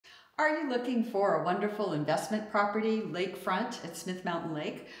Are you looking for a wonderful investment property, lakefront at Smith Mountain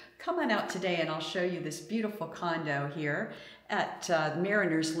Lake? Come on out today and I'll show you this beautiful condo here at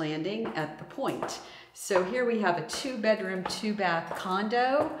Mariner's Landing at the Point. So here we have a 2-bedroom, 2-bath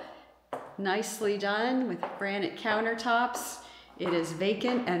condo, nicely done with granite countertops. It is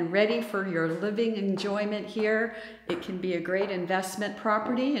vacant and ready for your living enjoyment here. It can be a great investment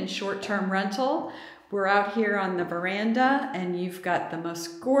property and short-term rental. We're out here on the veranda and you've got the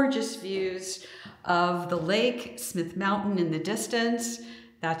most gorgeous views of the lake, Smith Mountain in the distance.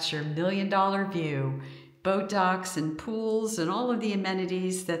 That's your $1 million view. Boat docks and pools and all of the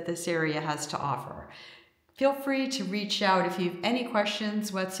amenities that this area has to offer. Feel free to reach out if you have any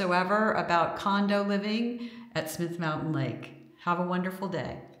questions whatsoever about condo living at Smith Mountain Lake. Have a wonderful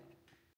day.